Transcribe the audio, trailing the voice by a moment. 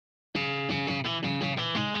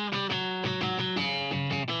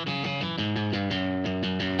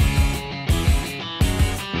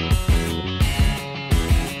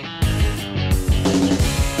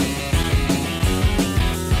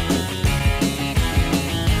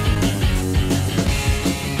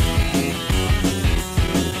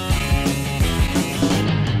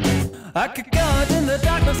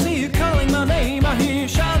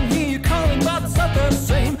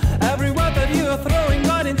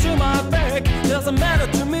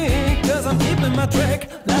I'm keeping my track.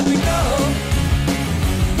 Let me go.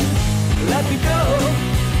 Let me go.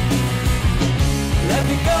 Let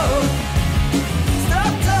me go.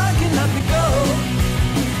 Stop talking, let me go.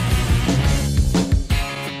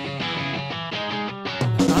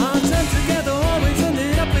 Our time together always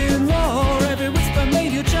ended up in war. Every whisper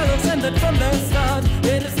made you jealous, ended from the start.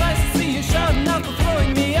 It is nice to see you shouting out for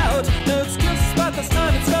throwing me out. No excuses, but this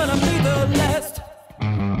time it's gonna be the last.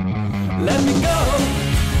 Let me go.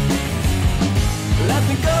 Let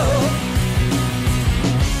me go.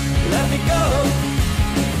 Let me go.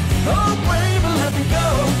 Oh, baby, let me go.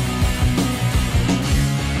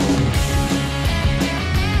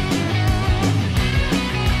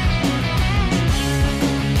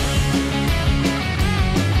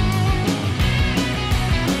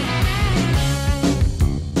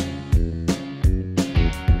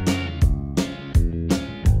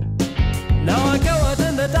 Now I go out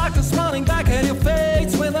in the darkness, smiling back at your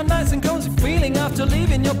face with a nice and cozy feeling after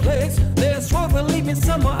leaving your place. This road will lead me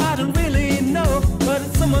somewhere I don't really know, but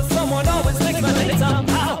it's someone always makes my name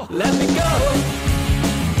somehow. Let me go.